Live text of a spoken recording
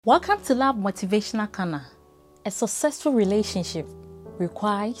Welcome to Love Motivational Corner. A successful relationship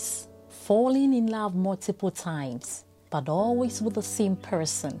requires falling in love multiple times, but always with the same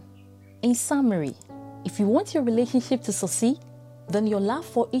person. In summary, if you want your relationship to succeed, then your love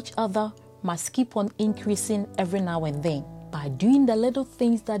for each other must keep on increasing every now and then by doing the little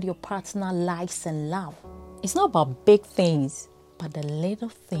things that your partner likes and loves. It's not about big things, but the little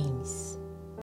things.